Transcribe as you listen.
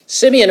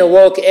Simeon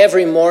awoke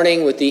every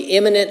morning with the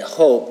imminent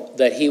hope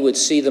that he would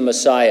see the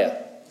Messiah.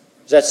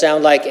 Does that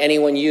sound like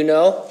anyone you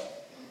know?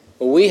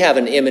 Well, we have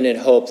an imminent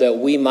hope that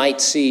we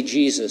might see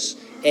Jesus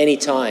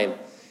anytime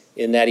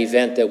in that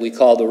event that we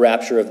call the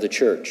rapture of the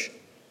church.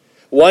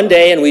 One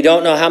day, and we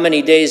don't know how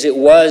many days it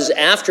was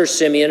after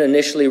Simeon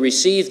initially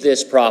received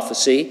this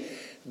prophecy,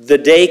 the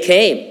day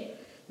came.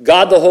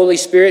 God the Holy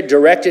Spirit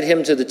directed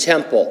him to the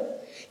temple.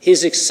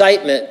 His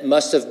excitement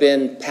must have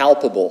been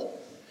palpable.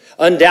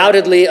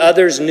 Undoubtedly,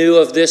 others knew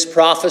of this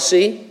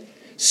prophecy.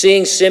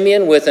 Seeing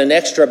Simeon with an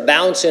extra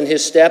bounce in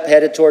his step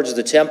headed towards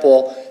the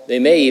temple, they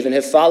may even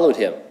have followed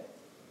him.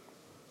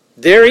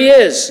 "There he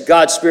is,"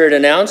 God's Spirit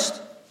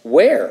announced.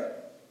 "Where?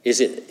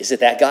 Is it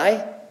that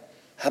guy?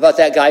 How about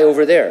that guy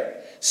over there?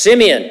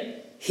 Simeon,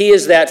 he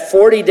is that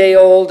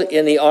 40-day-old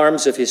in the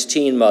arms of his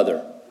teen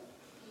mother."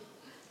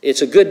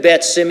 It's a good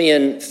bet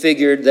Simeon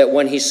figured that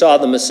when he saw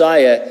the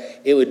Messiah,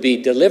 it would be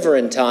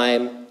deliverin'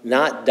 time,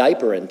 not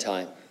diaperin'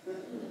 time.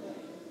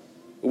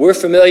 We're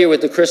familiar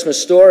with the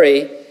Christmas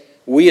story.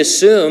 We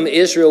assume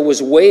Israel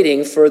was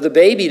waiting for the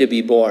baby to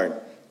be born.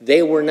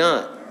 They were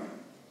not.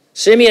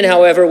 Simeon,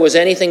 however, was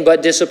anything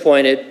but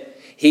disappointed.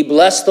 He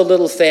blessed the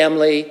little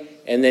family,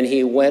 and then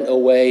he went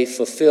away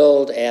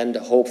fulfilled and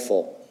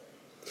hopeful.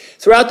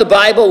 Throughout the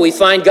Bible, we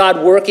find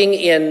God working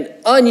in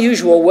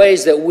unusual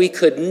ways that we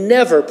could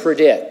never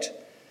predict.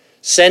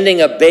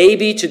 Sending a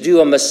baby to do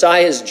a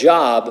Messiah's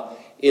job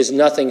is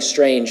nothing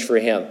strange for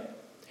him.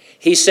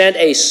 He sent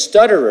a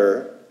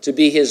stutterer to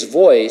be his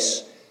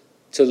voice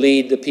to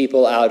lead the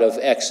people out of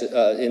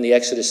in the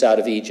Exodus out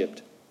of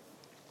Egypt.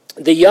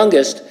 The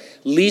youngest,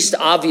 least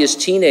obvious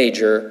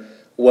teenager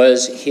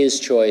was his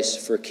choice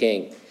for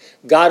king.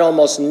 God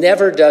almost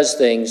never does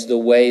things the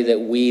way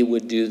that we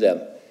would do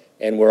them,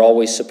 and we're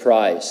always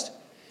surprised.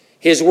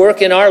 His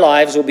work in our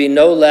lives will be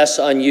no less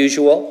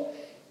unusual.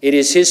 It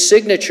is his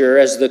signature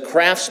as the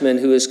craftsman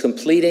who is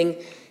completing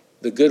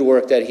the good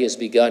work that he has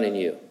begun in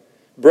you.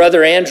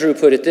 Brother Andrew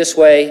put it this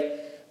way: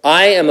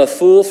 "I am a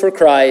fool for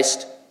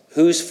Christ.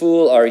 Whose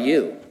fool are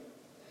you?"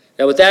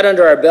 Now, with that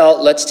under our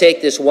belt, let's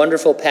take this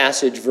wonderful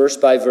passage verse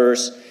by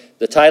verse.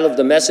 The title of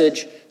the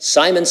message,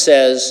 Simon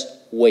Says,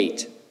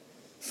 Wait.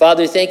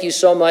 Father, thank you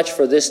so much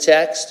for this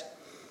text.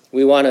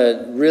 We want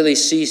to really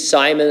see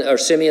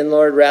Simeon,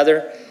 Lord,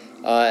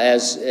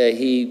 as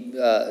he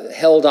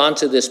held on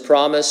to this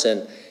promise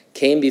and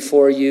came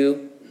before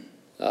you,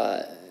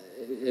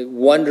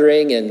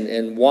 wondering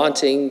and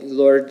wanting,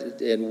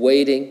 Lord, and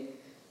waiting.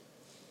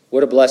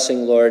 What a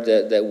blessing, Lord,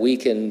 that we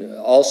can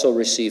also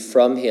receive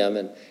from him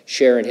and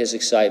share in his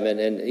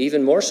excitement, and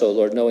even more so,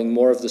 Lord, knowing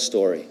more of the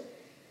story.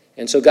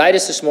 And so guide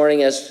us this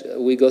morning as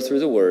we go through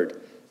the word.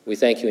 We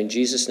thank you in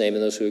Jesus' name,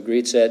 and those who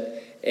agreed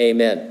said,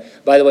 amen.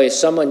 By the way,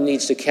 someone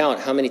needs to count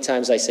how many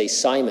times I say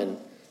Simon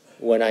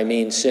when I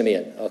mean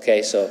Simeon,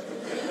 okay? So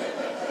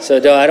I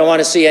don't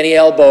want to see any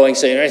elbowing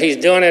saying, he's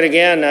doing it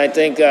again. I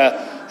think,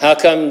 how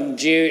come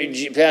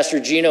Pastor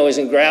Gino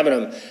isn't grabbing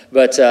him?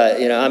 But,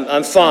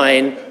 I'm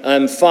fine.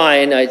 I'm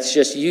fine. It's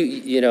just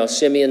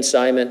Simeon,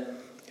 Simon,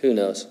 who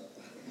knows?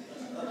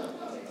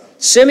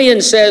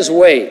 Simeon says,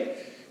 wait.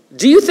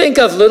 Do you think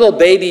of little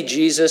baby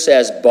Jesus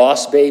as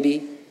boss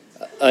baby?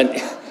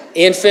 An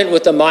infant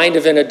with the mind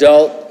of an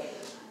adult?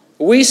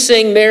 We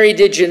sing, Mary,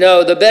 did you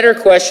know? The better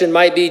question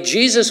might be,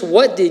 Jesus,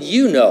 what did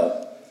you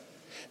know?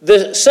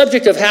 The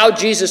subject of how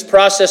Jesus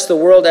processed the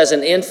world as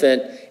an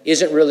infant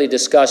isn't really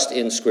discussed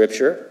in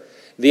Scripture.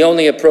 The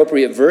only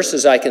appropriate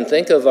verses I can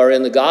think of are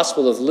in the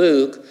Gospel of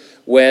Luke,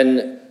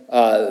 when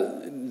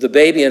the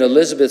baby in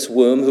Elizabeth's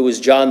womb, who was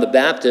John the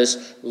Baptist,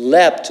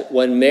 leapt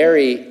when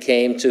Mary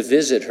came to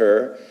visit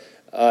her.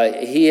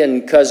 He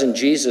and cousin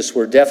Jesus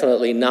were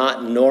definitely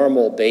not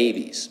normal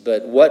babies,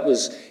 but what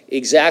was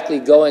exactly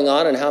going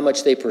on and how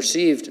much they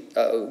perceived,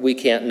 we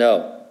can't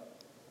know.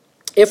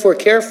 If we're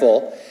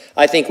careful,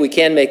 I think we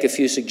can make a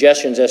few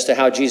suggestions as to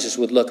how Jesus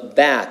would look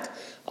back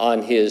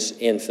on his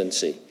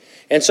infancy.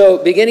 And so,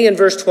 beginning in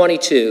verse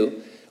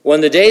 22,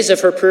 when the days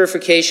of her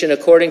purification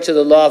according to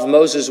the law of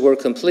Moses were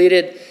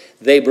completed,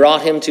 they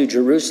brought him to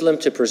Jerusalem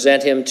to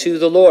present him to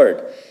the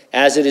Lord.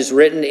 As it is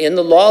written in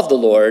the law of the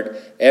Lord,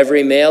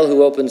 every male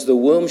who opens the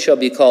womb shall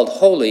be called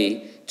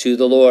holy to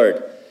the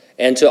Lord.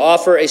 And to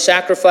offer a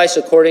sacrifice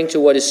according to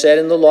what is said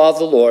in the law of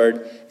the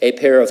Lord, a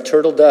pair of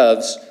turtle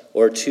doves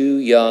or 2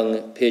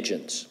 young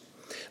pigeons.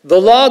 The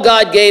law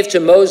God gave to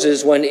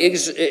Moses when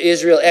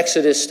Israel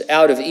exodus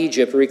out of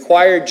Egypt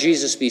required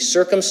Jesus be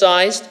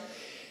circumcised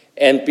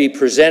and be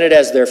presented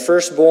as their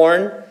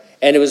firstborn,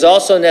 and it was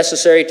also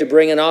necessary to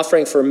bring an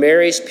offering for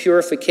Mary's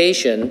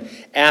purification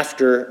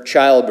after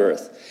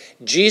childbirth.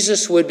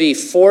 Jesus would be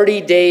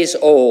 40 days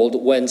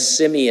old when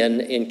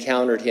Simeon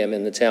encountered him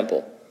in the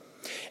temple.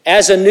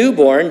 As a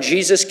newborn,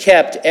 Jesus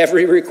kept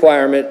every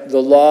requirement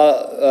the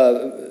law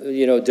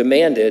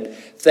demanded,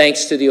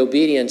 thanks to the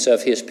obedience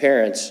of his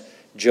parents,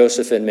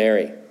 Joseph and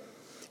Mary.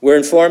 We're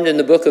informed in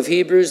the book of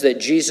Hebrews that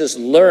Jesus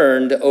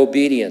learned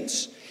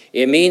obedience.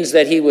 It means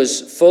that he was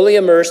fully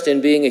immersed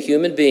in being a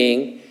human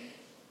being.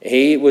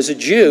 He was a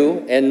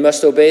Jew and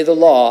must obey the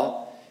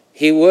law,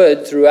 He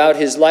would, throughout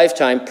his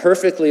lifetime,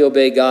 perfectly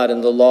obey God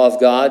and the law of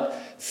God,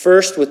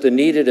 first with the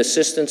needed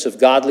assistance of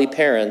godly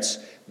parents,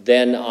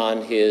 then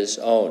on his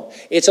own.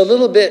 It's a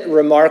little bit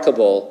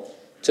remarkable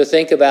to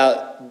think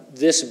about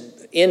this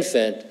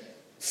infant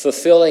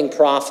fulfilling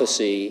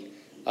prophecy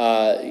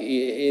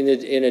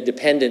in a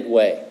dependent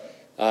way,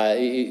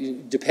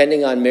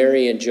 depending on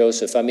Mary and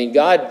Joseph. I mean,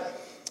 God,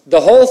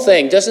 the whole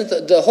thing,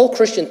 the whole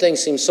Christian thing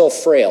seems so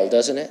frail,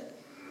 doesn't it?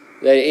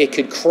 That it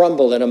could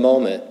crumble in a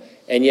moment.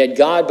 And yet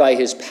God, by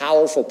his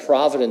powerful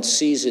providence,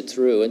 sees it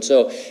through. And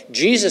so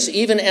Jesus,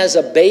 even as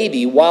a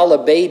baby, while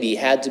a baby,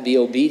 had to be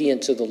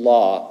obedient to the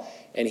law,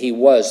 and he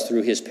was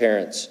through his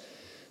parents.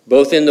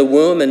 Both in the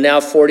womb and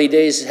now 40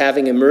 days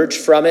having emerged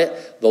from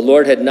it, the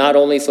Lord had not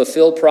only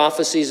fulfilled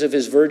prophecies of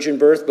his virgin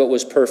birth, but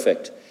was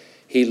perfect.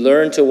 He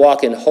learned to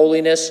walk in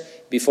holiness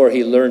before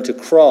he learned to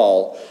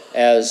crawl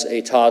as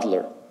a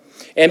toddler.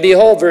 And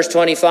behold, verse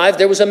 25,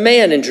 there was a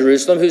man in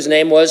Jerusalem whose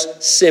name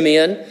was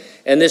Simeon.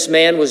 And this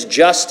man was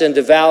just and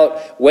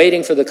devout,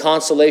 waiting for the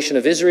consolation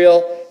of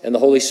Israel, and the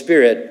Holy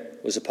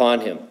Spirit was upon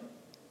him.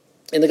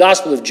 In the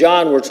Gospel of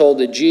John, we're told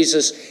that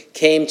Jesus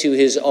came to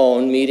his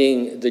own,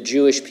 meeting the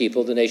Jewish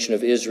people, the nation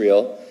of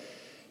Israel.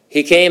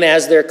 He came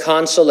as their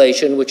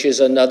consolation, which is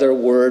another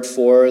word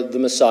for the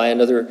Messiah,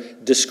 another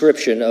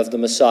description of the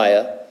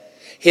Messiah.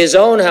 His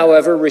own,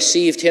 however,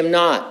 received him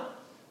not.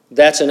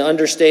 That's an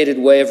understated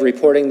way of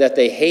reporting that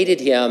they hated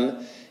him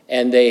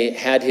and they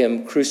had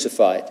him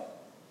crucified.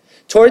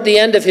 Toward the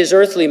end of his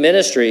earthly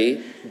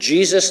ministry,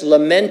 Jesus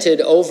lamented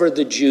over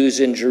the Jews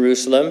in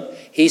Jerusalem.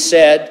 He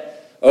said,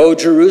 "O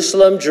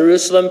Jerusalem,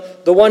 Jerusalem,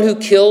 the one who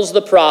kills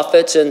the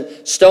prophets and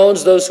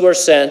stones those who are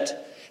sent,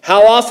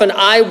 how often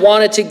I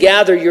wanted to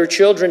gather your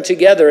children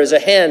together as a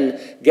hen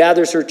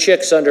gathers her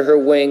chicks under her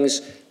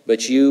wings,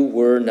 but you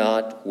were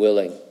not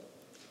willing."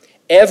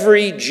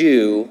 Every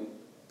Jew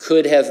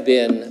could have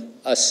been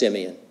a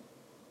Simeon,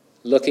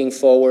 looking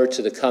forward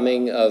to the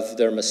coming of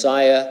their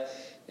Messiah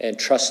and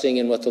trusting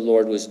in what the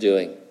Lord was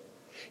doing.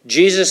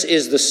 Jesus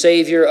is the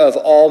Savior of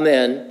all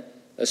men,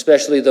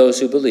 especially those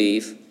who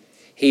believe.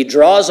 He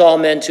draws all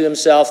men to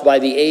himself by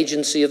the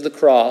agency of the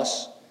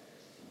cross.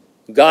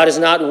 God is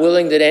not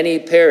willing that any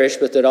perish,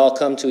 but that all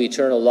come to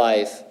eternal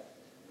life.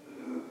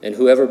 And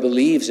whoever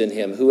believes in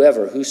him,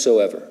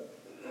 whosoever,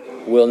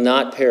 will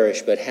not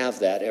perish, but have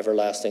that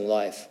everlasting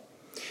life.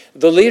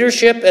 The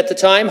leadership at the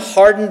time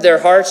hardened their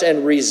hearts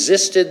and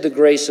resisted the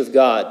grace of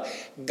God.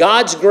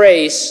 God's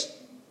grace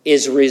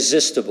is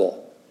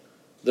resistible.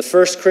 The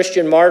first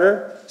Christian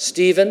martyr,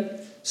 Stephen,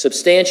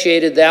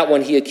 substantiated that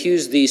when he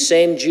accused these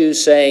same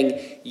Jews, saying,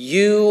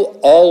 "You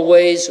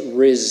always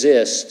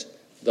resist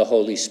the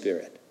Holy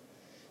Spirit."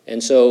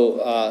 And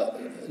so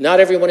not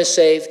everyone is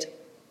saved,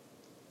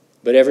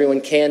 but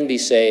everyone can be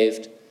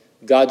saved.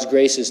 God's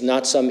grace is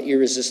not some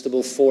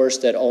irresistible force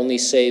that only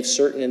saves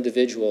certain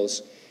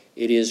individuals.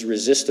 It is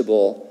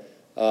resistible,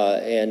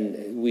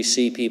 and we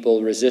see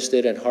people resist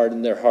it and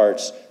harden their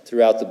hearts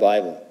throughout the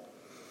Bible.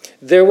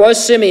 There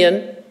was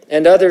Simeon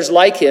and others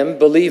like him,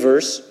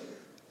 believers.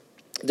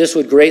 This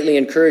would greatly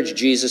encourage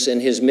Jesus in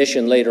his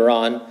mission later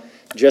on,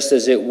 just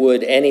as it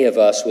would any of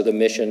us with a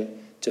mission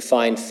to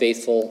find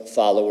faithful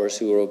followers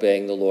who are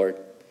obeying the Lord.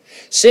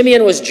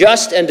 Simeon was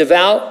just and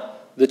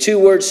devout. The two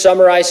words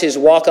summarize his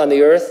walk on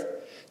the earth.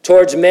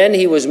 Towards men,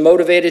 he was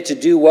motivated to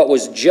do what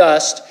was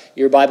just.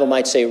 Your Bible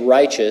might say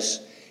righteous.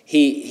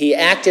 He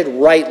acted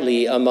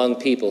rightly among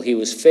people. He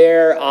was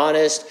fair,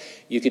 honest.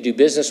 You could do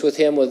business with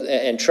him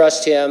and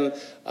trust him.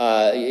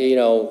 He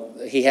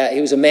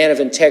was a man of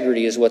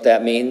integrity is what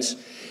that means.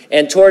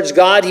 And towards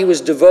God, he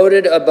was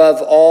devoted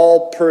above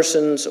all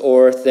persons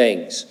or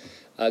things.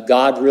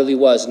 God really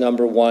was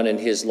number one in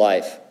his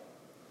life.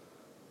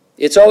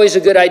 It's always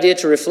a good idea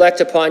to reflect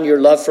upon your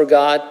love for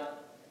God.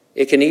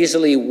 It can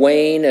easily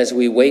wane as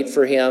we wait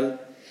for him.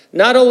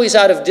 Not always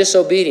out of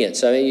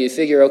disobedience. I mean, you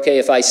figure, okay,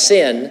 if I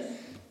sin,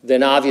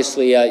 then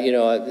obviously,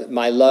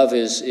 my love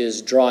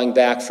is drawing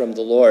back from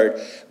the Lord.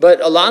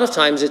 But a lot of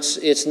times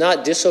it's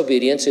not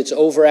disobedience, it's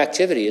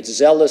overactivity, it's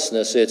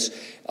zealousness,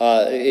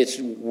 it's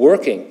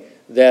working.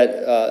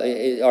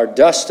 That our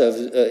dust of,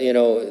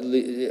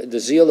 the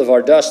zeal of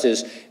our dust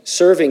is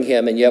serving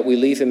him, and yet we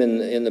leave him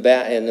in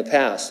the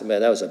past.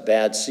 Man, that was a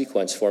bad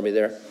sequence for me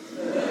there.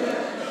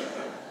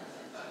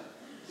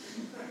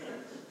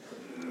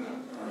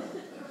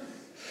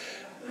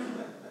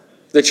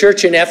 The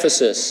church in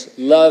Ephesus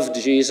loved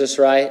Jesus,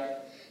 right?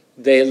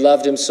 They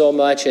loved him so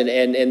much,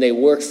 and they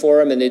worked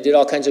for him, and they did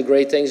all kinds of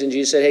great things. And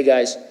Jesus said, "Hey,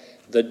 guys,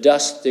 the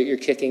dust that you're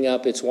kicking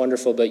up, it's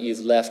wonderful, but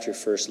you've left your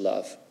first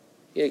love.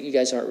 You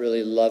guys aren't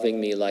really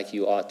loving me like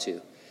you ought to."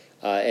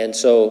 And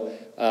so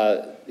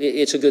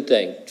it's a good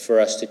thing for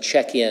us to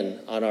check in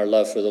on our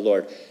love for the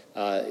Lord.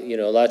 A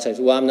lot of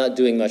times, well, I'm not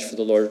doing much for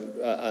the Lord.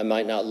 I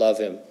might not love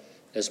him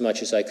as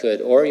much as I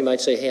could. Or you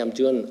might say, hey, I'm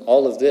doing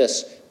all of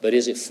this, but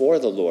is it for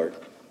the Lord?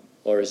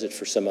 Or is it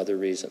for some other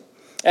reason?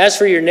 As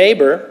for your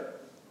neighbor,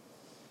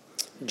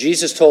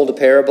 Jesus told a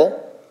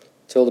parable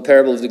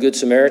of the Good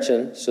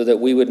Samaritan, so that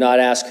we would not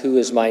ask, who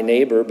is my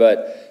neighbor,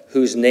 but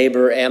whose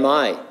neighbor am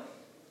I?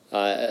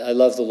 I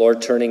love the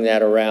Lord turning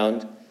that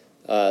around.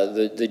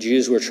 The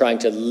Jews were trying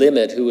to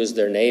limit who was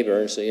their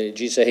neighbor. So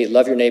Jesus said, hey,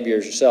 love your neighbor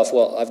as yourself.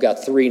 Well, I've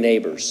got 3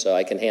 neighbors, so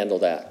I can handle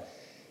that.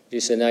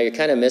 Jesus said, now you're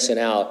kind of missing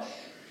out.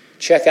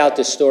 Check out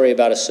this story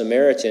about a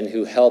Samaritan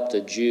who helped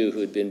a Jew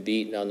who had been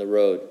beaten on the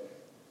road.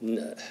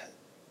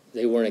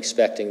 They weren't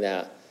expecting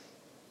that.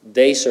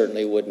 They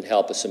certainly wouldn't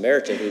help a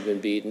Samaritan who'd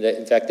been beaten.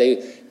 In fact,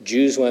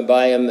 Jews went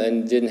by him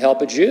and didn't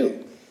help a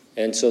Jew.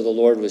 And so the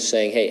Lord was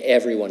saying, hey,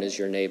 everyone is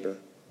your neighbor.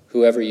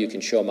 Whoever you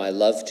can show my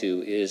love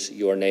to is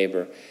your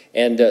neighbor.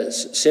 And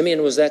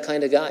Simeon was that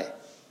kind of guy.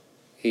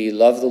 He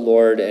loved the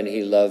Lord and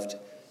he loved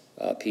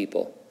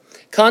people.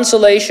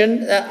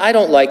 Consolation, I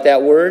don't like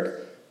that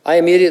word. I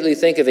immediately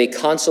think of a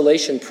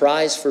consolation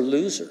prize for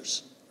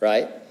losers,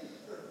 right?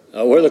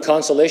 We're the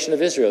consolation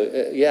of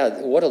Israel. Yeah,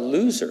 what a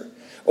loser.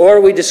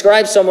 Or we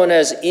describe someone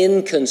as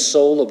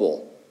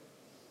inconsolable.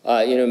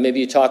 Maybe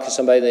you talk to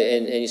somebody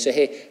and you say,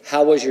 hey,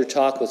 how was your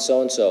talk with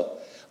so-and-so?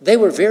 They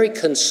were very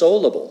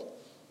consolable.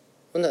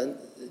 Have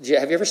you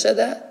ever said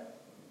that?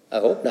 I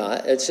hope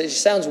not. It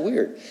sounds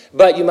weird.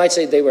 But you might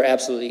say they were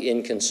absolutely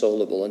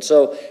inconsolable. And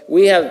so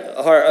we have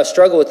a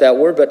struggle with that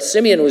word, but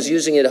Simeon was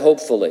using it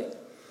hopefully.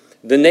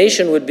 The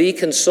nation would be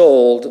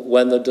consoled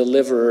when the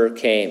deliverer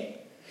came.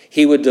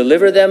 He would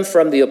deliver them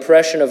from the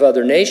oppression of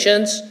other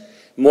nations.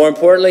 More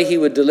importantly, he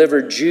would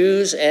deliver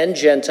Jews and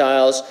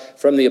Gentiles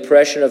from the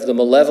oppression of the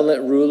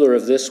malevolent ruler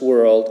of this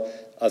world,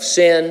 of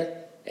sin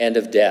and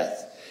of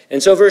death.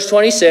 And so verse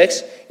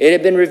 26, it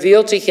had been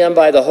revealed to him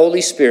by the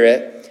Holy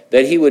Spirit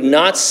that he would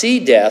not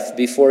see death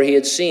before he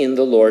had seen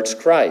the Lord's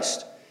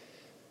Christ.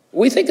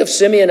 We think of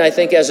Simeon, I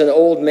think, as an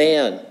old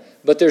man,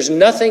 but there's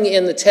nothing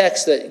in the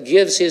text that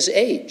gives his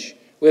age.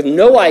 We have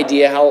no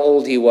idea how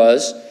old he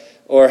was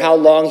or how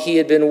long he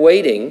had been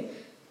waiting.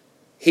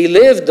 He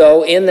lived,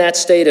 though, in that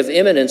state of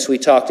imminence we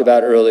talked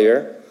about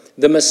earlier.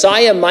 The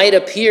Messiah might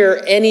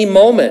appear any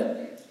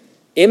moment.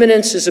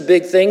 Imminence is a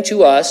big thing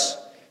to us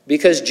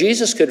because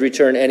Jesus could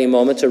return any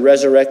moment to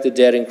resurrect the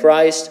dead in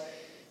Christ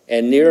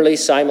and nearly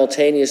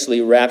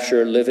simultaneously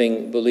rapture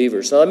living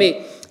believers. Now, let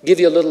me give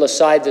you a little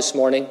aside this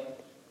morning.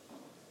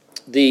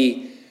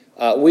 We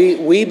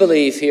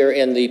believe here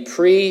in the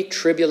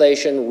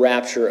pre-tribulation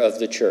rapture of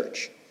the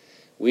church.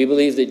 We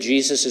believe that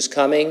Jesus is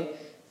coming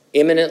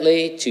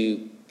imminently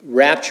to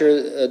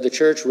rapture the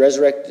church,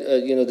 resurrect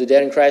the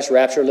dead in Christ,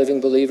 rapture living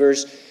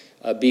believers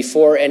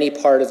before any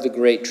part of the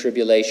Great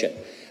Tribulation.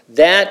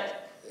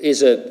 That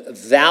is a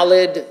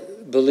valid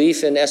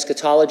belief in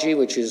eschatology,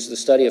 which is the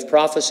study of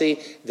prophecy.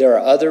 There are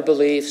other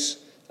beliefs.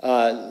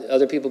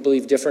 Other people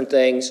believe different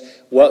things.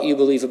 What you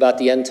believe about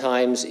the end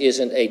times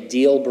isn't a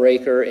deal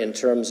breaker in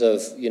terms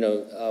of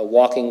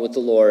walking with the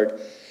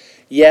Lord.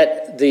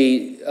 Yet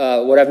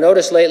what I've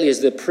noticed lately is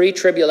the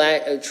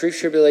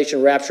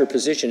pre-tribulation rapture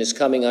position is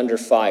coming under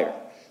fire.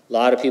 A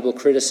lot of people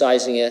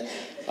criticizing it,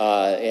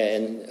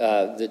 and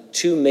the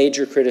 2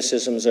 major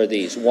criticisms are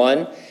these.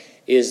 One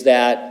is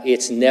that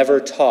it's never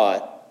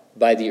taught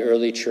by the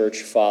early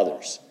church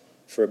fathers.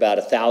 For about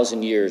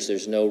 1,000 years,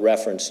 there's no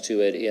reference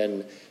to it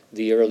in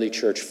the early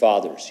church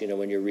fathers,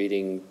 when you're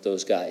reading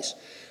those guys.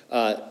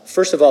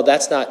 First of all,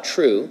 that's not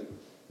true.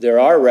 There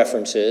are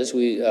references.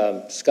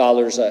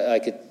 Scholars I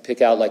could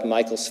pick out like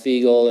Michael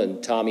Spiegel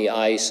and Tommy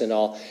Ice and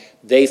all.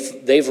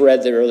 They've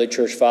read the early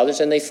church fathers,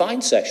 and they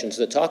find sections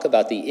that talk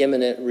about the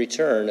imminent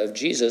return of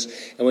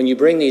Jesus. And when you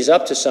bring these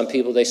up to some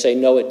people, they say,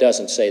 no, it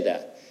doesn't say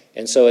that.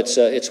 And so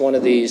it's one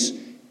of these,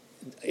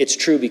 it's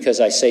true because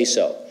I say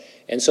so.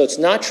 And so it's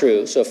not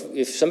true. So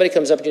if somebody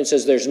comes up to you and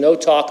says there's no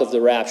talk of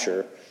the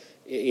rapture,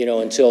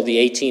 until the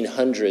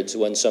 1800s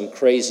when some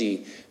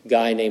crazy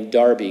guy named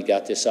Darby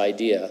got this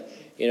idea,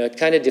 it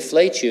kind of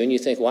deflates you and you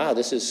think, wow,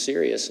 this is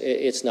serious.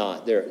 It's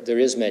not. There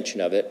is mention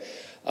of it.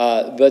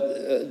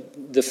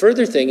 But the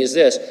further thing is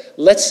this.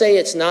 Let's say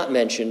it's not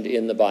mentioned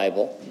in the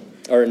Bible,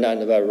 or not in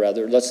the Bible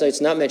rather. Let's say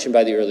it's not mentioned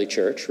by the early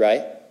church,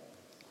 right?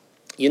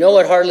 You know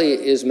what hardly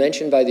is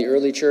mentioned by the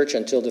early church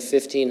until the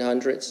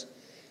 1500s?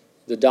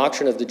 The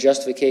doctrine of the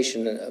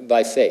justification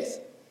by faith.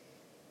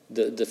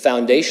 The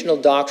foundational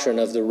doctrine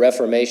of the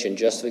Reformation,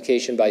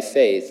 justification by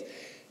faith,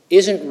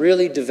 isn't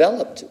really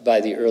developed by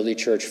the early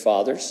church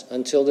fathers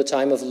until the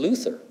time of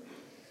Luther.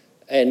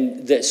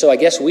 And so I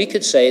guess we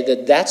could say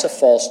that that's a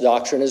false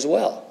doctrine as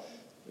well.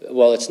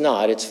 Well, it's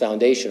not. It's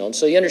foundational. And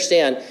so you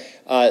understand,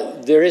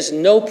 there is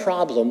no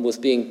problem with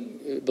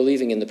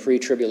believing in the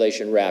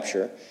pre-tribulation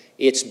rapture.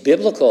 It's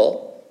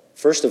biblical,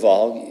 first of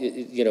all.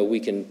 We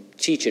can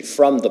teach it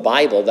from the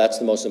Bible. That's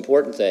the most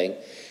important thing.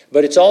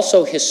 But it's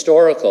also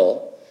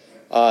historical,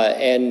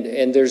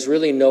 and there's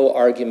really no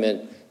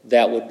argument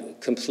that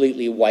would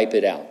completely wipe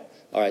it out.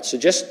 All right, so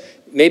just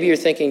maybe you're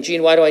thinking,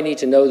 Gene, why do I need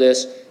to know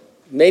this?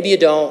 Maybe you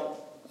don't,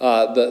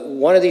 but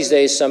one of these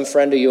days, some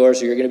friend of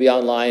yours, or you're going to be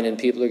online, and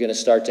people are going to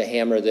start to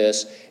hammer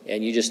this,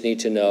 and you just need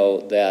to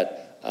know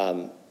that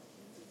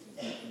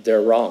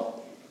they're wrong.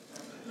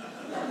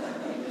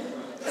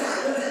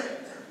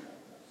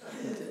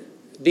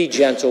 Be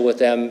gentle with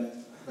them.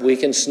 We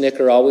can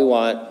snicker all we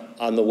want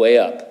on the way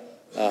up.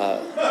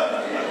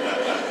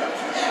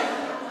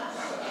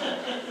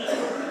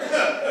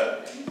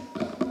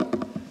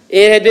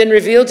 It had been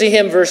revealed to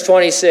him, verse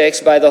 26,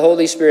 by the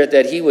Holy Spirit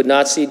that he would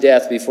not see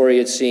death before he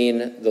had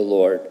seen the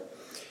Lord.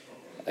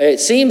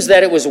 It seems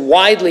that it was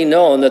widely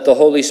known that the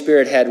Holy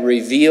Spirit had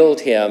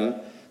revealed him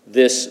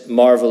this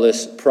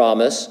marvelous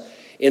promise.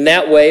 In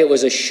that way, it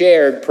was a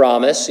shared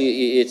promise.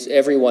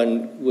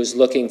 Everyone was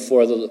looking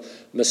for the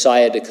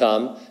Messiah to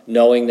come,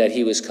 knowing that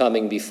he was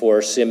coming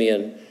before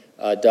Simeon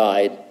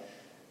died.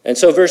 And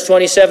so verse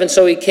 27,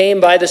 so he came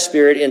by the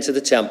Spirit into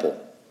the temple.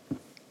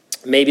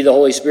 Maybe the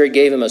Holy Spirit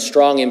gave him a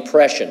strong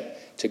impression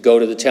to go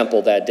to the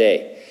temple that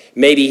day.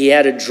 Maybe he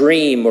had a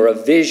dream or a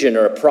vision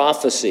or a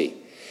prophecy.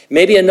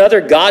 Maybe another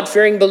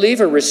God-fearing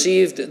believer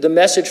received the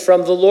message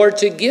from the Lord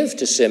to give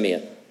to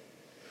Simeon.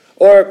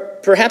 Or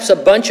perhaps a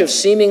bunch of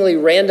seemingly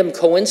random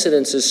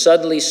coincidences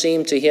suddenly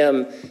seemed to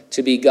him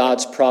to be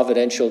God's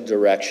providential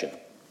direction.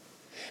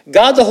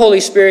 God the Holy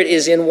Spirit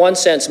is in one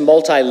sense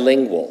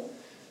multilingual,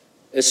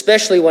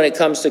 especially when it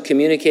comes to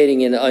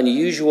communicating in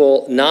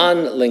unusual,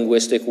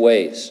 non-linguistic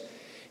ways.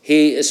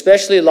 He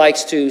especially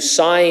likes to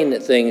sign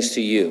things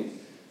to you.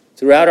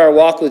 Throughout our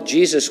walk with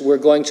Jesus, we're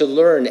going to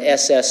learn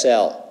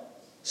SSL,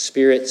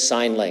 Spirit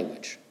Sign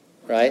Language,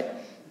 right?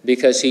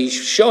 Because he's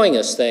showing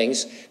us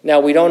things. Now,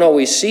 we don't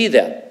always see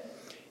them.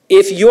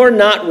 If you're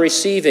not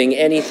receiving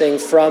anything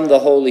from the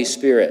Holy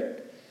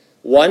Spirit,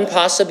 one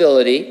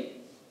possibility,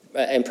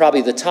 and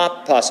probably the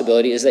top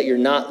possibility, is that you're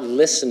not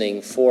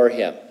listening for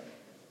him.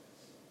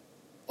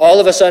 All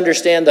of us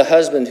understand the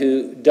husband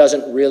who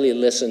doesn't really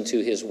listen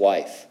to his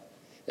wife,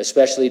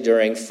 especially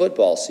during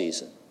football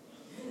season.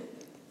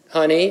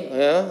 Honey,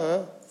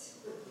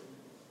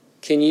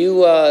 can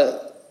you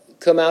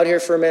come out here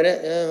for a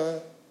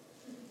minute?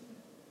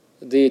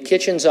 The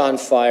kitchen's on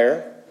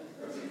fire.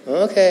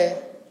 Okay.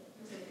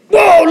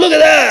 Whoa, look at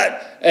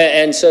that!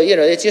 And so,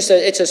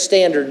 it's a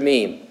standard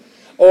meme.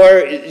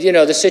 Or,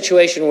 the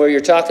situation where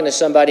you're talking to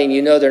somebody and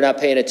you know they're not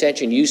paying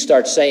attention, you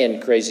start saying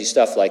crazy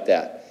stuff like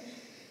that.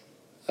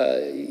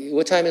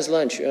 What time is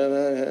lunch?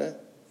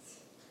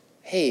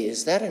 Hey,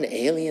 is that an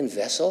alien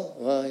vessel?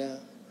 Well, yeah.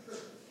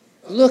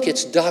 Look,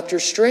 it's Dr.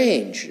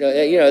 Strange.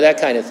 That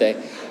kind of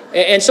thing.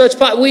 And so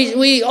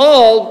we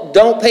all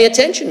don't pay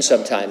attention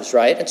sometimes,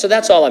 right? And so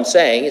that's all I'm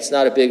saying. It's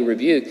not a big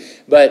rebuke.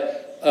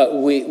 But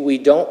we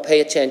don't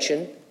pay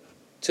attention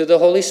to the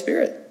Holy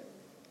Spirit.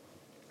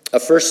 A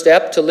first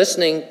step to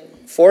listening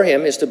for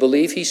him is to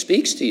believe he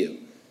speaks to you.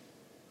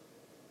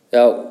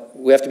 Now,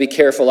 we have to be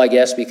careful, I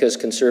guess, because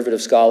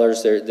conservative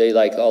scholars, they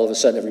like all of a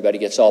sudden everybody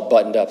gets all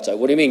buttoned up. It's like,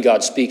 what do you mean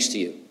God speaks to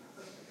you?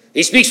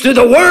 He speaks through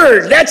the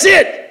Word. That's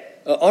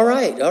it. All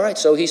right.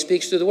 So he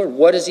speaks through the Word.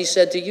 What has he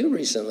said to you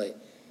recently?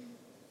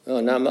 Oh,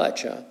 not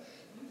much, huh?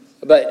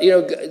 But,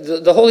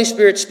 the Holy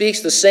Spirit speaks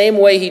the same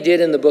way he did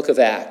in the book of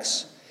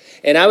Acts.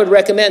 And I would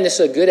recommend, this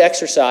is a good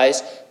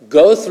exercise,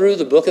 go through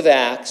the book of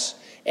Acts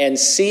and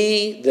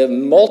see the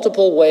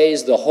multiple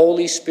ways the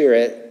Holy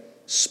Spirit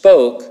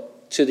spoke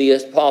to the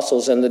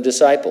apostles and the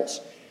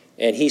disciples.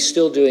 And he's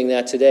still doing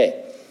that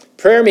today.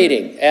 Prayer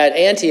meeting at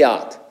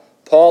Antioch.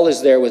 Paul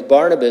is there with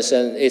Barnabas,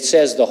 and it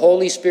says, the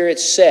Holy Spirit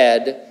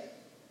said,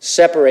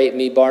 separate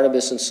me,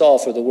 Barnabas and Saul,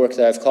 for the work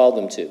that I've called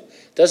them to.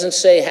 It doesn't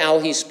say how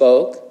he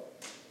spoke.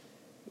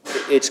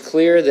 It's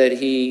clear that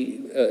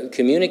he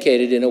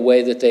communicated in a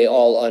way that they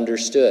all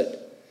understood.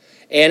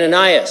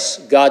 Ananias,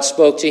 God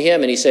spoke to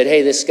him, and he said,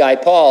 hey, this guy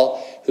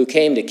Paul, who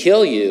came to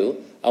kill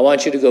you, I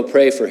want you to go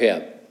pray for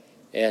him.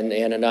 And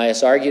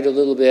Ananias argued a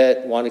little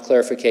bit, wanted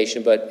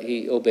clarification, but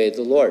he obeyed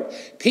the Lord.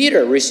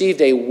 Peter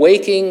received a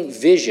waking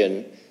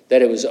vision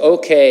that it was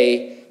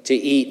okay to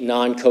eat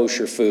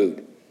non-kosher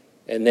food.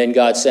 And then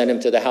God sent him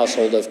to the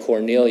household of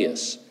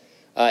Cornelius.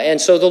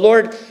 And so the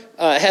Lord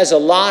has a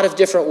lot of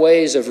different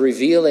ways of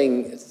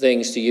revealing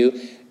things to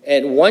you.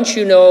 And once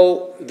you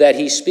know that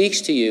he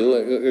speaks to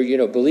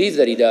you, or believe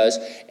that he does,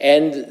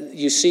 and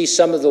you see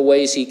some of the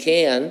ways he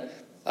can,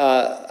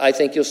 I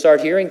think you'll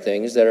start hearing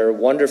things that are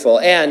wonderful.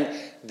 And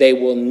they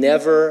will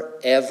never,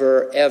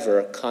 ever,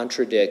 ever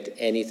contradict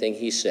anything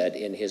he said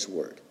in his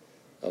word.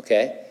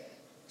 Okay?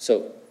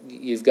 So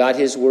you've got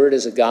his word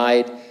as a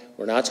guide.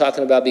 We're not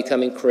talking about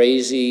becoming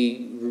crazy,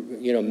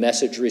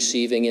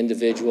 message-receiving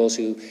individuals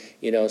who,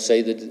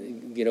 say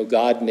that,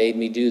 God made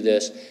me do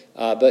this.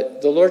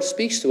 But the Lord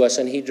speaks to us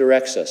and he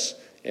directs us,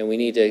 and we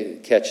need to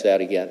catch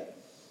that again.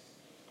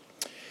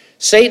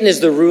 Satan is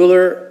the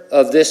ruler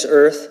of this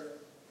earth.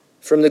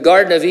 From the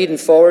Garden of Eden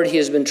forward, he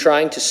has been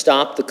trying to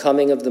stop the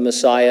coming of the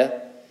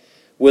Messiah.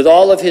 With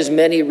all of his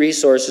many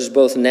resources,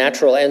 both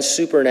natural and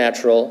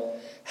supernatural,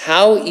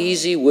 how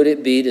easy would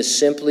it be to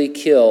simply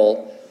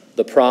kill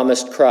the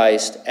promised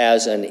Christ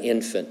as an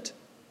infant,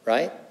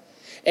 right?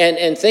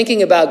 And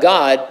thinking about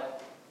God,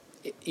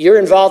 you're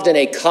involved in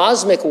a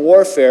cosmic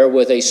warfare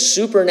with a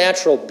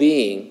supernatural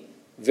being,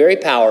 very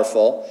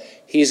powerful.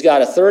 He's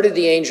got a third of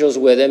the angels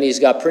with him. He's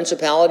got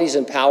principalities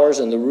and powers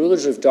and the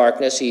rulers of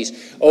darkness.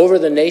 He's over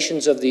the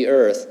nations of the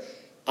earth.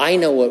 I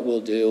know what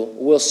we'll do.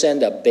 We'll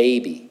send a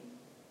baby.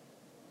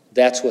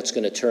 That's what's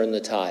going to turn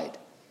the tide.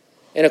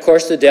 And of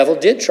course, the devil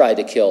did try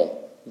to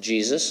kill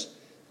Jesus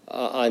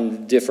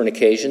on different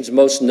occasions.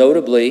 Most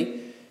notably,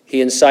 He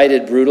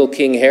incited brutal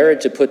King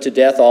Herod to put to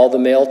death all the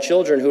male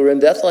children who were in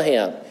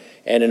Bethlehem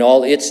and in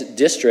all its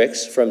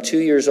districts from 2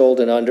 years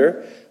old and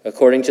under,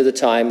 according to the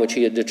time which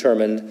he had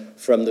determined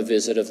from the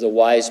visit of the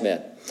wise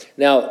men.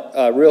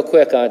 Now, real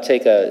quick, I'll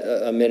take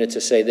a minute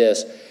to say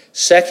this.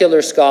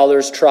 Secular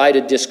scholars try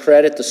to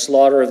discredit the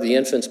slaughter of the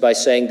infants by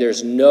saying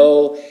there's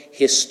no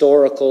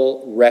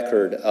historical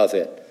record of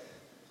it.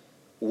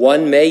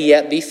 One may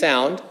yet be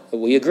found.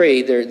 We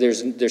agree. There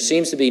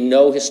seems to be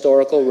no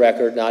historical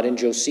record, not in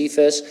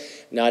Josephus,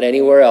 not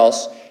anywhere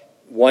else.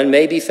 One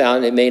may be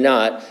found, it may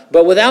not.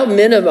 But without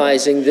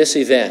minimizing this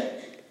event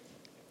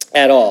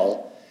at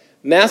all,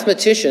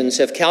 mathematicians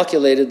have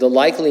calculated the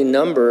likely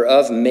number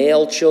of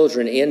male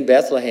children in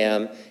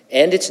Bethlehem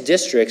and its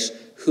districts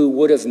who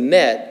would have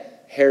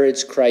met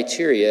Herod's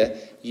criteria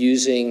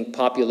using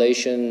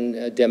population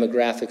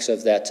demographics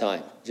of that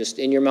time. Just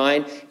in your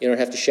mind, you don't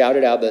have to shout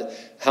it out, but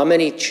how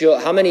many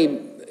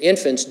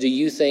infants do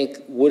you think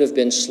would have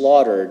been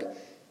slaughtered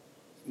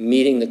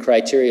meeting the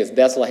criteria of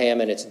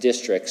Bethlehem and its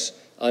districts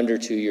under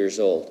 2 years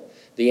old?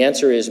 The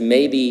answer is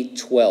maybe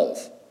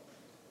 12.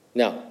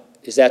 Now,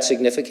 is that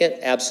significant?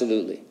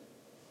 Absolutely.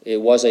 It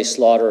was a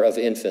slaughter of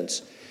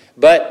infants.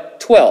 But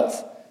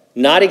 12,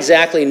 not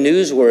exactly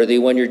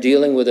newsworthy when you're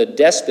dealing with a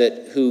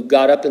despot who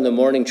got up in the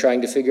morning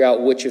trying to figure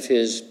out which of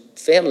his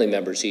family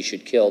members he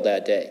should kill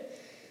that day.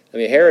 I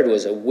mean, Herod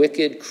was a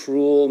wicked,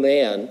 cruel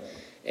man,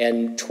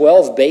 and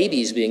 12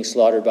 babies being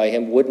slaughtered by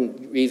him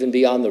wouldn't even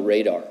be on the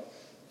radar.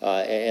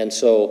 And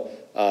so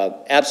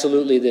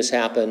absolutely this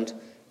happened,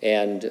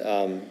 and,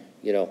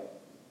 it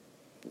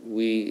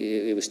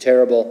was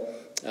terrible,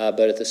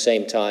 but at the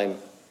same time,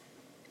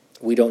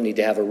 we don't need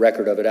to have a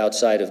record of it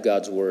outside of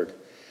God's word.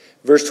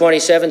 Verse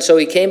 27, so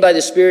he came by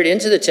the Spirit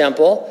into the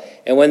temple,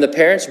 and when the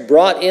parents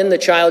brought in the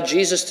child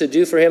Jesus to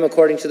do for him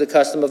according to the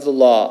custom of the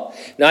law.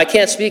 Now, I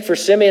can't speak for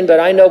Simeon, but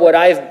I know what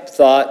I've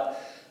thought.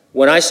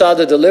 When I saw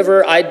the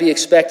deliverer, I'd be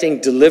expecting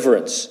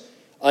deliverance.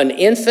 An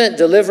infant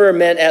deliverer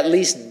meant at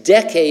least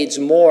decades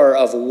more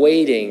of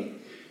waiting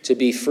to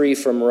be free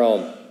from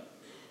Rome.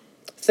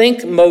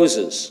 Think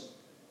Moses.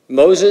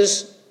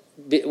 Moses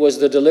was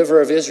the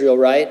deliverer of Israel,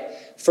 right?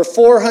 For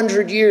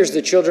 400 years,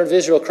 the children of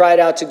Israel cried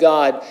out to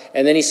God,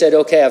 and then he said,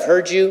 okay, I've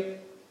heard you.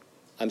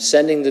 I'm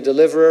sending the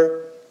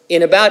deliverer.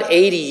 In about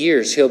 80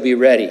 years, he'll be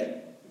ready.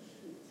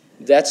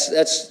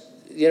 That's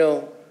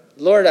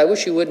Lord, I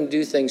wish you wouldn't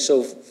do things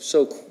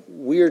so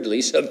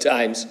weirdly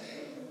sometimes.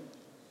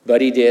 But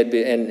he did,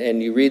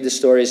 and you read the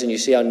stories and you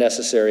see how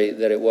necessary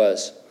that it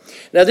was.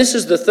 Now, this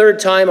is the third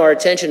time our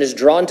attention is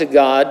drawn to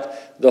God,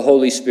 the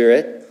Holy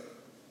Spirit.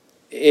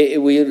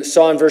 We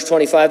saw in verse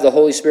 25, the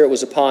Holy Spirit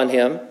was upon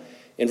him.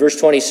 In verse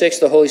 26,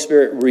 the Holy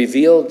Spirit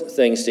revealed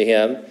things to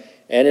him.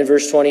 And in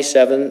verse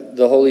 27,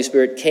 the Holy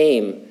Spirit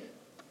came.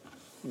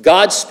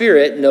 God's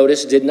Spirit,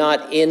 notice, did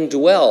not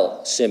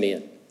indwell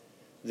Simeon.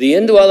 The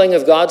indwelling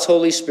of God's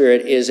Holy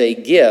Spirit is a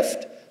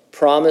gift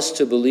promised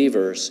to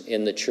believers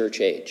in the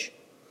church age.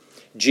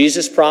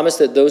 Jesus promised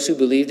that those who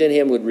believed in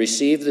him would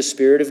receive the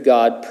Spirit of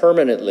God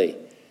permanently.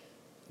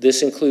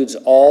 This includes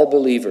all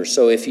believers.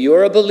 So if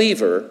you're a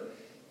believer,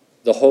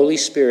 the Holy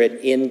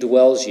Spirit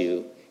indwells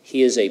you.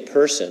 He is a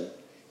person.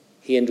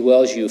 He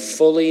indwells you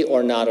fully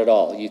or not at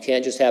all. You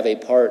can't just have a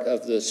part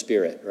of the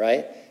Spirit,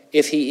 right?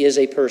 If he is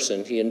a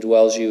person, he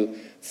indwells you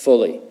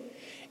fully.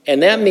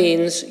 And that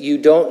means you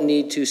don't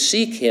need to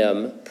seek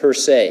him per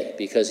se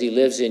because he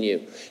lives in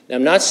you. Now,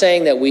 I'm not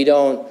saying that we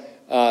don't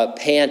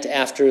pant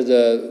after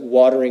the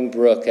watering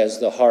brook as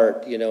the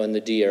hart, and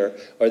the deer,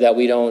 or that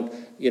we don't,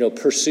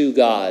 pursue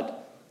God.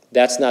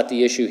 That's not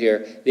the issue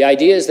here. The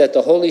idea is that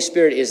the Holy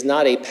Spirit is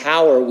not a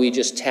power we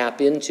just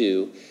tap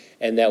into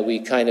and that we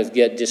kind of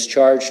get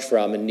discharged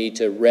from and need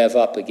to rev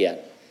up again.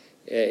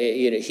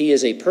 He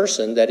is a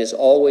person that is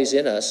always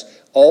in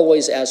us,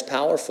 always as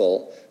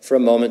powerful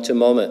from moment to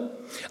moment.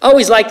 I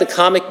always like the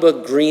comic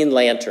book Green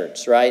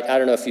Lanterns, right? I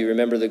don't know if you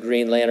remember the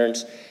Green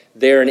Lanterns.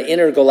 They're an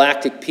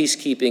intergalactic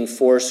peacekeeping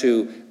force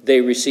who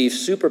they receive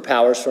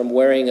superpowers from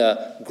wearing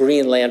a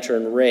Green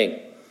Lantern ring.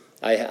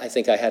 I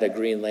think I had a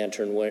Green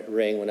Lantern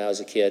ring when I was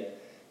a kid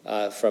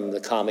from the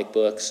comic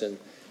books, and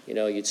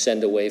you'd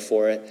send away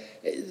for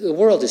it. The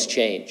world has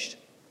changed.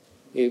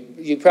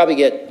 You probably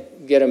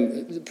get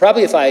them.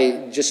 Probably if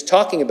I just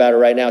talking about it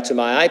right now to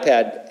my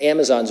iPad,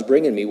 Amazon's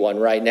bringing me one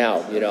right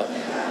now.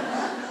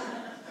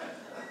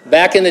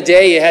 Back in the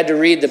day, you had to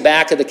read the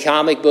back of the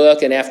comic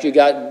book, and after you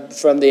got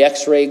from the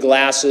X-ray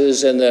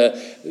glasses and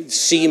the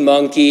sea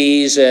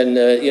monkeys and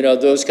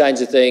those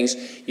kinds of things,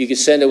 you could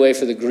send away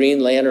for the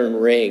Green Lantern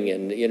ring,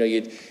 and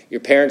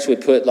your parents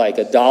would put like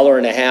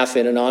 $1.50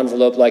 in an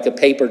envelope, like a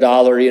paper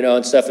dollar,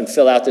 and stuff, and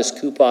fill out this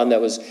coupon that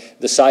was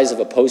the size of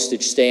a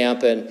postage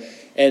stamp,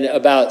 and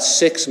about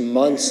 6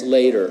 months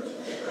later,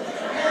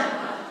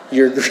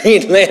 your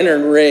Green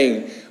Lantern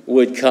ring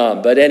would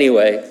come. But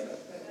anyway,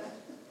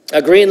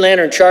 a Green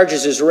Lantern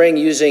charges his ring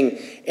using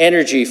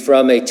energy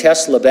from a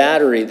Tesla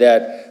battery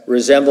that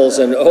resembles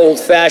an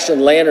old-fashioned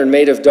lantern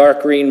made of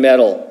dark green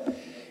metal.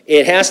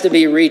 It has to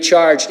be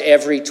recharged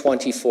every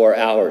 24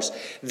 hours.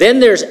 Then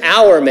there's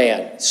Our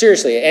Man.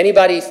 Seriously,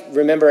 anybody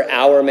remember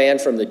Our Man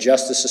from the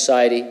Justice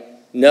Society?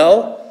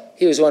 No?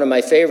 He was one of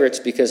my favorites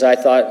because I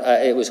thought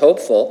it was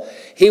hopeful.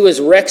 He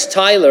was Rex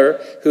Tyler,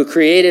 who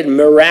created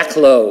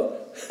Miraclo,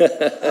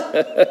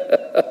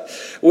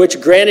 which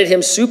granted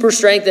him super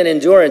strength and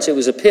endurance. It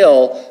was a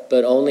pill,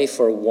 but only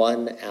for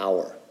 1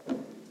 hour.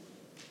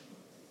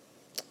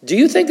 Do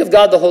you think of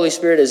God the Holy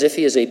Spirit as if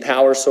he is a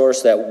power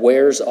source that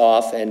wears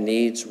off and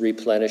needs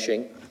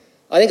replenishing?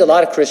 I think a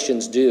lot of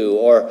Christians do,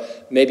 or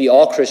maybe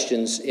all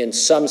Christians in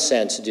some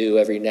sense do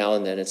every now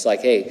and then. It's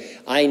like, hey,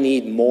 I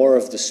need more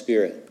of the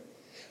Spirit.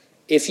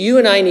 If you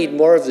and I need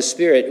more of the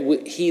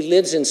Spirit, he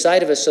lives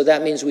inside of us, so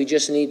that means we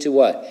just need to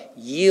what?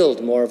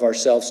 Yield more of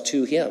ourselves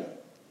to him.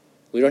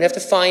 We don't have to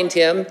find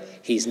him.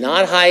 He's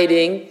not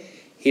hiding.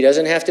 He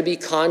doesn't have to be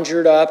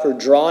conjured up or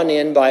drawn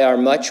in by our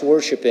much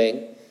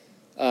worshiping.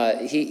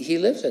 He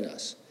lives in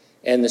us.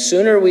 And the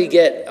sooner we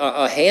get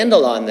a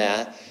handle on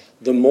that,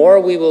 the more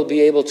we will be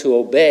able to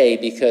obey,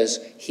 because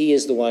he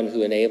is the one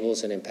who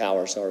enables and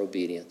empowers our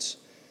obedience.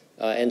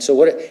 And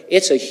so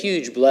it's a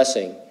huge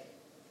blessing.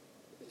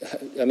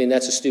 I mean,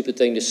 that's a stupid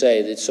thing to say.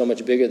 It's so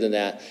much bigger than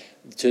that.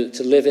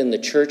 To live in the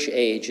church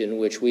age in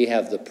which we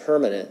have the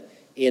permanent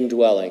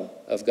indwelling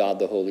of God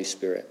the Holy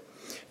Spirit.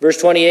 Verse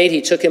 28,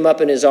 he took him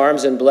up in his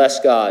arms and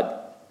blessed God.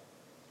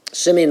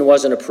 Simeon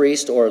wasn't a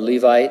priest or a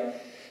Levite.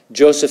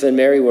 Joseph and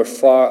Mary were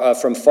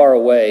from far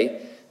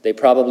away. They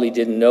probably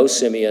didn't know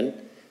Simeon.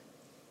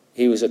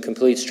 He was a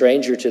complete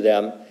stranger to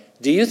them.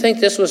 Do you think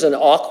this was an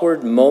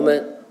awkward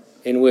moment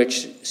in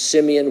which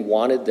Simeon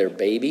wanted their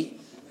baby?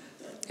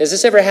 Has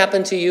this ever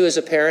happened to you as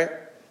a parent?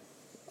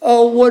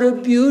 Oh, what a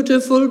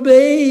beautiful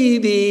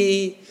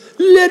baby.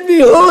 Let me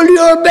hold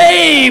your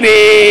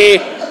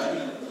baby.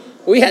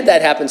 We had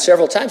that happen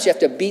several times. You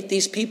have to beat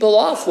these people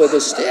off with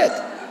a stick.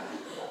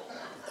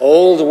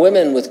 Old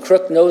women with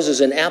crooked noses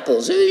and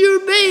apples. Your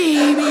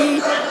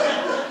baby.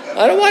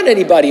 I don't want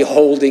anybody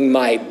holding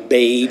my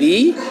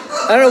baby.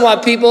 I don't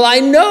want people I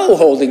know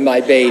holding my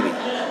baby.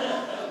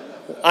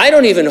 I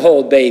don't even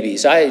hold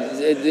babies.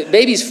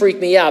 Babies freak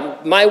me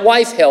out. My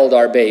wife held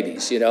our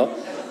babies, you know.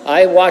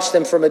 I watched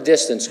them from a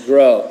distance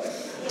grow.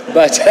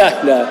 But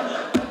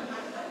no,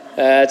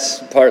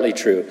 that's partly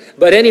true.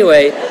 But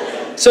anyway,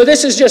 so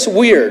this is just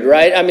weird,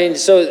 right? I mean,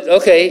 so,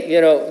 okay,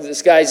 you know,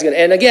 this guy's going to,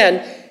 and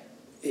again,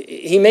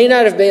 he may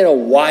not have been a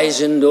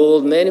wizened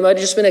old man. He might have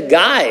just been a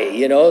guy,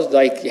 you know,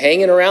 like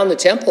hanging around the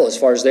temple as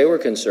far as they were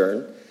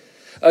concerned.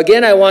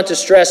 Again, I want to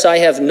stress I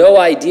have no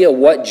idea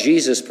what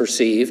Jesus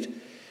perceived,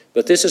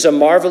 but this is a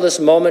marvelous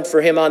moment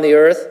for him on the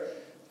earth.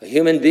 A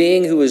human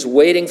being who is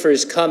waiting for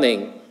his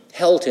coming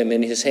held him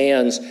in his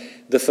hands,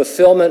 the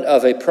fulfillment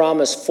of a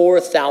promise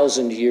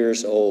 4,000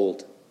 years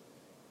old.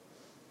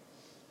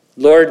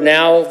 Lord,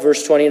 now,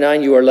 verse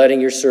 29, you are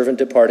letting your servant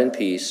depart in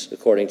peace,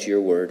 according to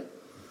your word.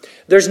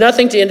 There's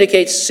nothing to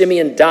indicate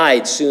Simeon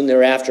died soon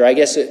thereafter. I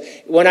guess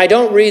when I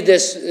don't read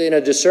this in a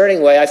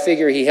discerning way, I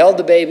figure he held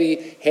the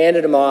baby,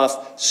 handed him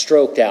off,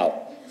 stroked out.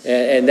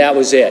 And that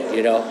was it,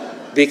 you know,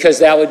 because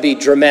that would be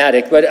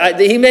dramatic. But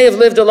he may have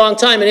lived a long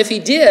time. And if he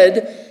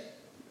did,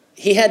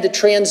 he had to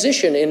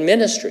transition in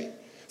ministry.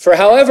 For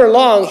however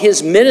long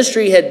his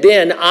ministry had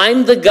been,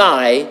 I'm the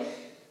guy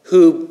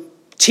who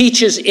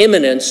teaches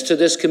imminence to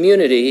this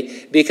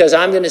community because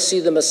I'm going to see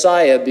the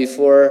Messiah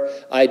before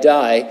I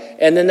die.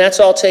 And then that's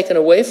all taken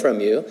away from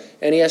you,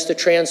 and he has to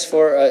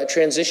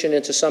transition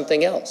into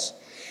something else.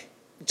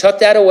 Tuck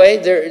that away.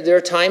 There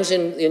are times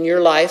in your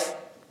life,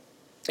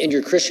 in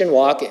your Christian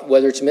walk,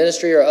 whether it's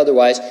ministry or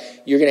otherwise,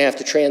 you're going to have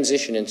to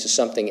transition into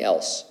something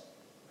else.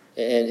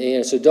 And you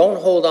know, so don't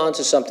hold on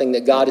to something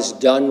that God is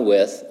done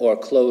with or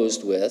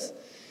closed with.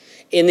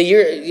 In the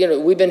year, you know,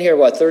 we've been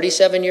here,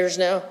 37 years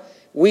now?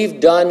 We've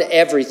done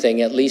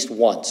everything at least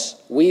once.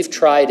 We've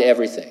tried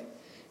everything.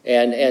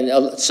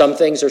 And some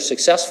things are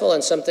successful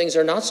and some things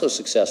are not so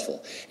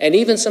successful. And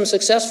even some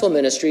successful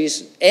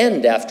ministries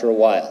end after a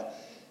while.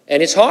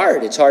 And it's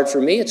hard. It's hard for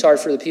me. It's hard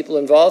for the people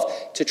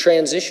involved to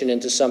transition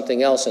into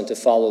something else and to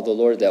follow the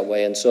Lord that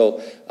way. And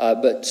so,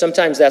 but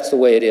sometimes that's the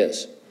way it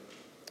is.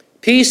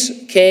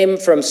 Peace came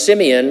from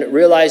Simeon,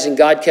 realizing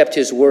God kept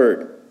his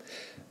word.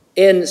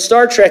 In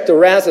Star Trek, The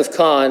Wrath of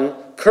Khan,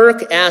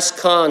 Kirk asked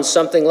Khan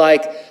something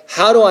like,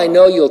 how do I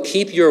know you'll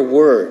keep your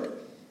word?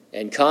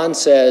 And Khan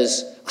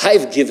says,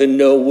 I've given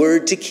no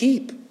word to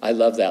keep. I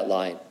love that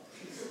line.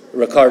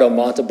 Ricardo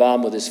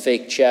Montalban with his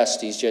fake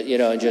chest. He's just, you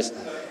know, just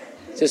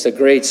a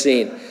great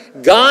scene.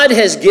 God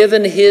has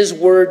given his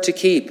word to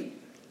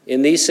keep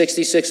in these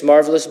 66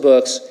 marvelous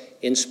books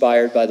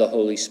inspired by the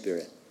Holy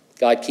Spirit.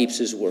 God keeps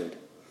his word.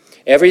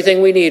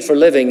 Everything we need for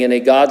living in a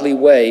godly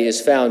way is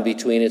found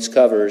between its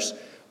covers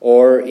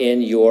or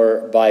in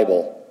your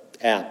Bible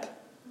app.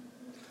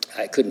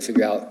 I couldn't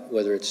figure out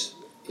whether it's,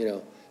 you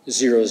know,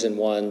 zeros and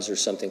ones or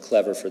something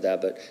clever for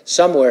that, but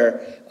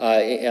somewhere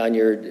on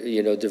your,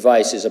 you know,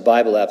 device is a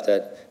Bible app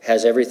that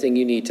has everything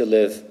you need to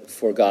live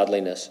for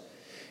godliness.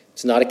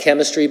 It's not a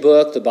chemistry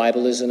book. The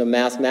Bible isn't a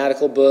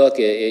mathematical book.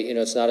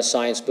 It's not a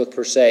science book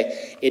per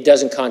se. It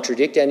doesn't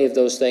contradict any of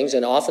those things,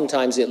 and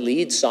oftentimes it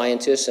leads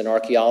scientists and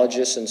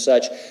archaeologists and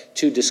such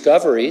to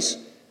discoveries.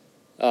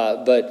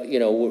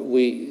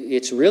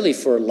 It's really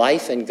for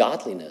life and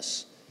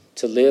godliness,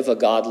 to live a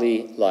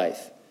godly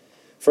life.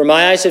 For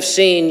my eyes have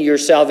seen your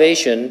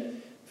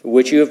salvation,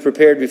 which you have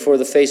prepared before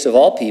the face of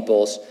all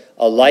peoples,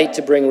 a light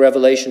to bring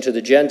revelation to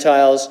the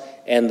Gentiles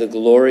and the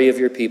glory of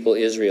your people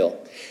Israel.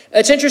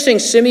 It's interesting,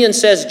 Simeon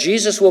says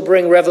Jesus will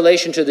bring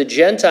revelation to the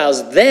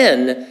Gentiles,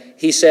 then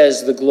he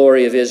says the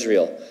glory of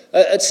Israel.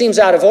 It seems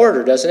out of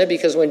order, doesn't it?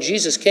 Because when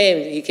Jesus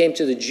came, he came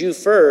to the Jew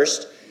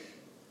first,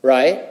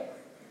 right?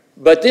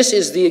 But this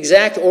is the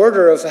exact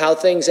order of how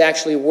things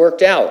actually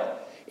worked out.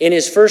 In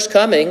his first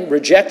coming,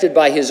 rejected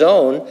by his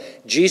own,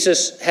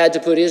 Jesus had to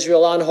put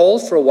Israel on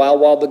hold for a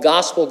while the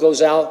gospel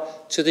goes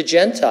out to the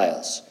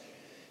Gentiles.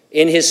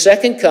 In his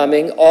second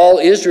coming, all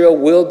Israel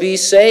will be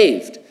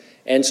saved.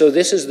 And so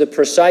this is the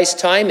precise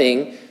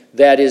timing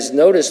that is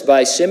noticed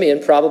by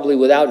Simeon, probably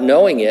without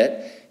knowing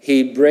it.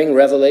 He'd bring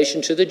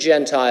revelation to the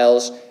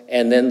Gentiles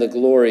and then the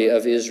glory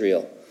of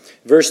Israel.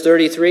 Verse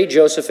 33,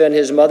 Joseph and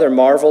his mother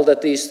marveled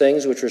at these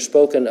things which were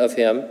spoken of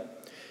him.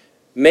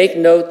 Make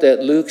note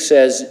that Luke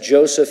says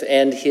Joseph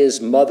and his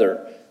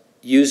mother,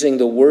 using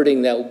the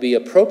wording that would be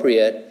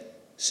appropriate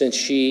since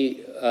Jesus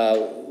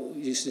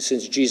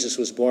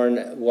was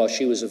born while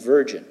she was a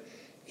virgin.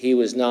 He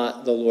was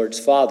not the Lord's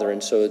father,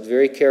 and so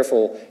very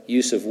careful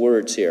use of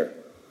words here.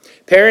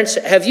 Parents,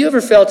 have you ever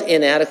felt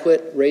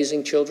inadequate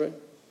raising children?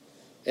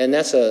 And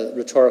that's a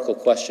rhetorical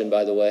question,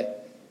 by the way.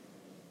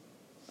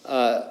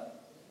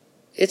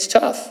 It's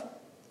tough.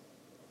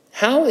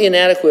 How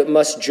inadequate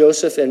must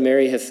Joseph and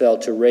Mary have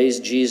felt to raise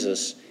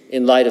Jesus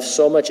in light of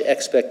so much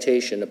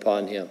expectation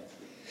upon him?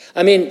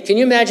 I mean, can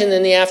you imagine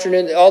in the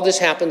afternoon, all this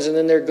happens, and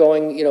then they're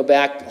going,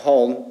 back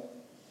home.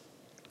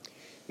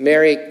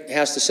 Mary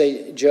has to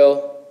say,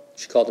 Joe,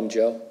 she called him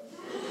Joe.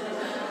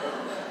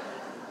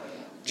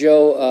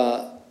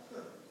 Joe,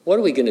 what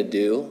are we going to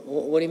do?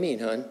 What do you mean,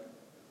 hon?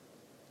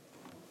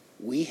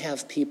 We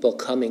have people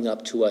coming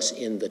up to us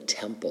in the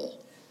temple,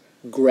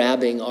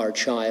 grabbing our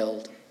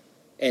child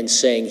and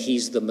saying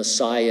he's the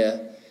Messiah,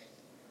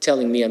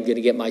 telling me I'm going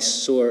to get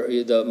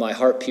my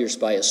heart pierced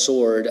by a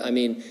sword. I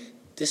mean,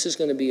 this is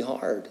going to be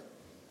hard.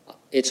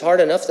 It's hard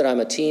enough that I'm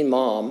a teen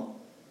mom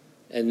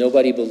and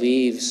nobody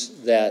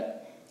believes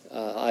that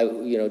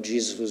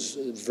Jesus was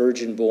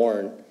virgin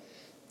born.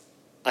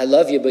 I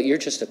love you, but you're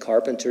just a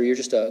carpenter. You're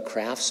just a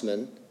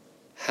craftsman.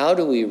 How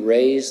do we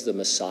raise the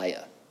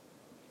Messiah?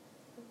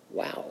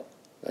 Wow,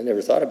 I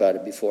never thought about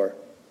it before.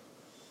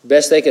 The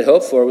best they could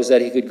hope for was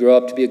that he could grow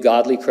up to be a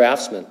godly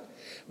craftsman.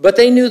 But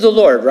they knew the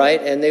Lord,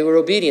 right? And they were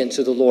obedient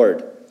to the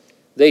Lord.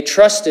 They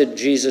trusted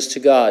Jesus to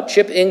God.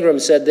 Chip Ingram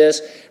said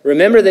this,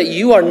 remember that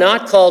you are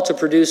not called to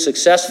produce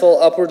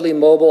successful, upwardly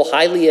mobile,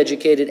 highly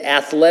educated,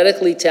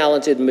 athletically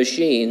talented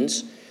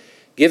machines.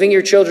 Giving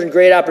your children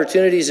great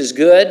opportunities is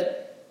good.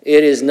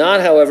 It is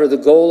not, however, the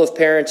goal of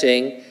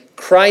parenting.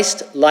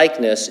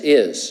 Christ-likeness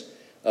is.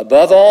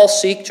 Above all,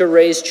 seek to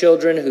raise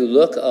children who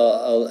look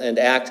and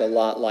act a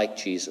lot like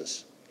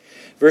Jesus.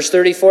 Verse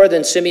 34,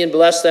 then Simeon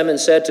blessed them and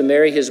said to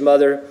Mary his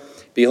mother,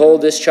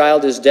 behold, this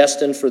child is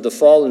destined for the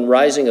fall and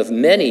rising of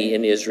many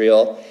in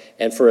Israel,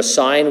 and for a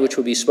sign which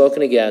will be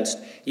spoken against.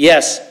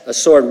 Yes, a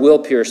sword will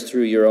pierce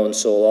through your own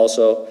soul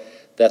also,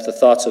 that the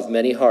thoughts of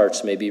many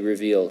hearts may be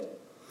revealed.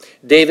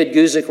 David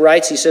Guzik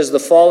writes, he says, the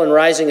fall and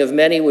rising of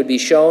many would be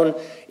shown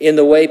in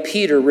the way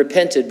Peter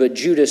repented, but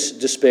Judas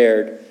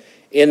despaired.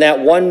 In that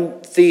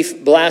one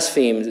thief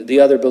blasphemed, the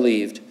other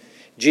believed.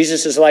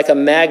 Jesus is like a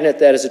magnet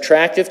that is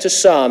attractive to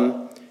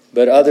some,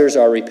 but others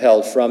are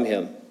repelled from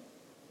him.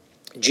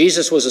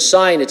 Jesus was a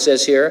sign, it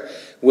says here,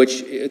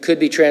 which could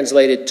be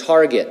translated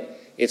target.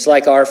 It's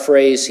like our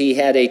phrase, he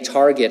had a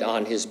target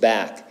on his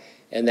back,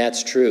 and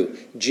that's true.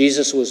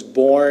 Jesus was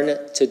born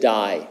to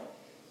die,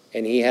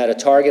 and he had a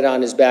target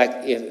on his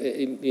back,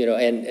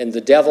 and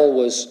the devil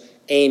was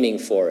aiming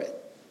for it,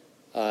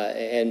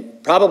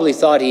 and probably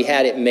thought he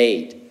had it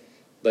made.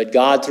 But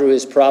God, through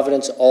his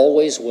providence,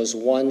 always was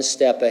one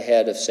step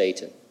ahead of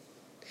Satan.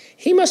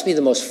 He must be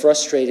the most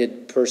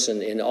frustrated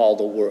person in all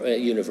the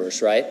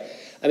universe, right?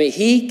 I mean,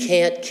 he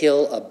can't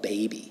kill a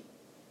baby.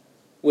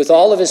 With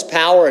all of his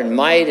power and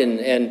might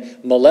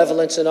and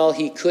malevolence and all,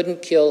 he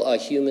couldn't kill a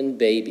human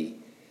baby.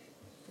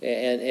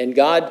 And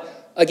God,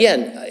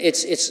 again,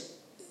 it's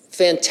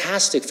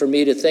fantastic for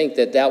me to think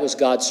that was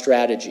God's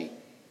strategy.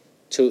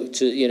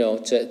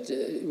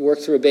 To work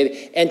through a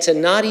baby and to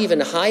not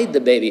even hide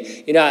the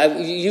baby.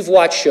 You've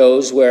watched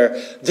shows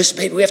where this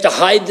baby, we have to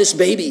hide this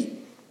baby.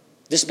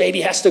 This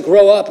baby has to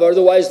grow up,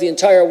 otherwise the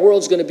entire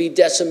world's going to be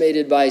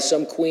decimated by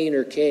some queen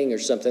or king or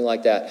something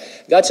like that.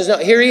 God says, no,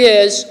 here he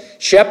is.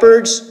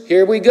 Shepherds,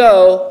 here we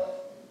go.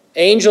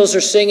 Angels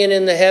are singing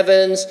in the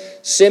heavens.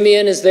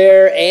 Simeon is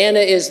there.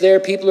 Anna is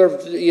there. People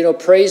are,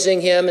 praising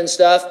him and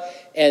stuff.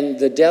 And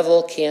the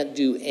devil can't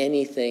do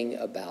anything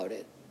about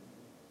it.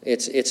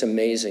 It's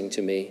amazing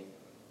to me,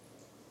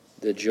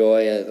 the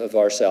joy of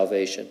our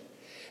salvation.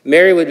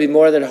 Mary would be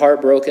more than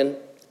heartbroken.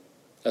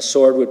 A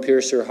sword would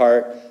pierce her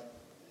heart.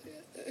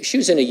 She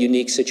was in a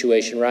unique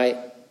situation, right?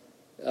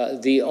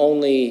 The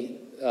only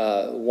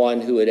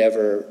one who would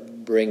ever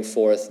bring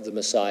forth the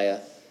Messiah.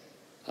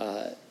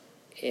 And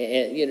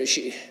you know,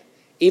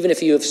 even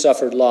if you have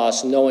suffered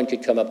loss, no one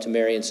could come up to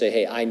Mary and say,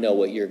 hey, I know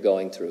what you're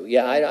going through.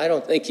 Yeah, I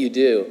don't think you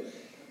do.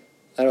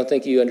 I don't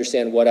think you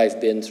understand what I've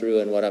been through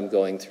and what I'm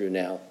going through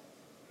now.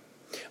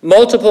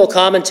 Multiple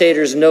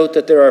commentators note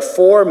that there are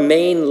 4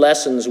 main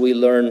lessons we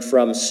learn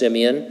from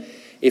Simeon.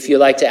 If you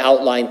like to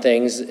outline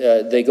things,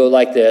 they go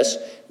like this.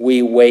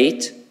 We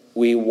wait,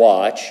 we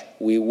watch,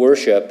 we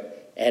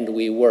worship, and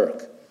we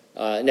work.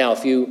 Now,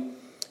 do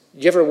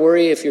you ever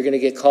worry if you're going to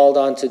get called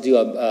on to do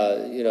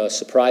a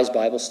surprise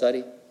Bible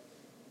study?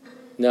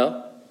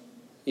 No?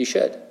 You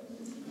should.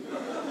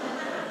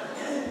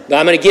 Now,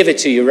 I'm going to give it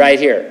to you right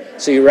here.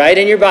 So you write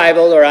in your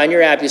Bible or on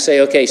your app, you say,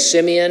 okay,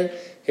 Simeon,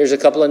 here's a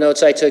couple of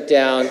notes I took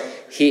down.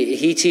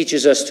 He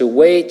teaches us to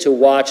wait, to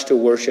watch, to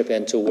worship,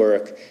 and to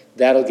work.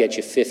 That'll get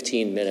you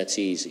 15 minutes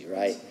easy,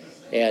 right?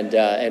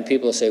 And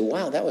people will say,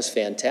 wow, that was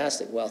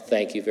fantastic. Well,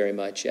 thank you very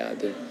much. Yeah,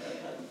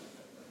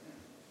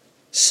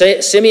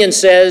 Simeon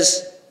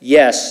says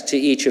yes to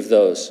each of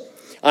those.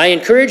 I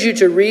encourage you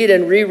to read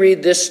and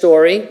reread this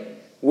story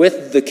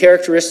with the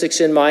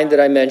characteristics in mind that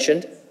I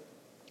mentioned.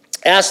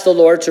 Ask the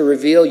Lord to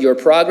reveal your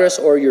progress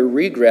or your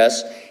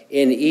regress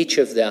in each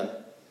of them.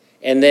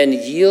 And then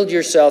yield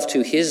yourself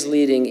to his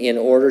leading in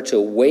order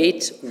to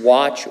wait,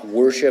 watch,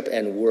 worship,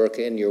 and work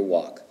in your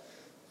walk.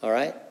 All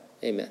right?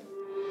 Amen.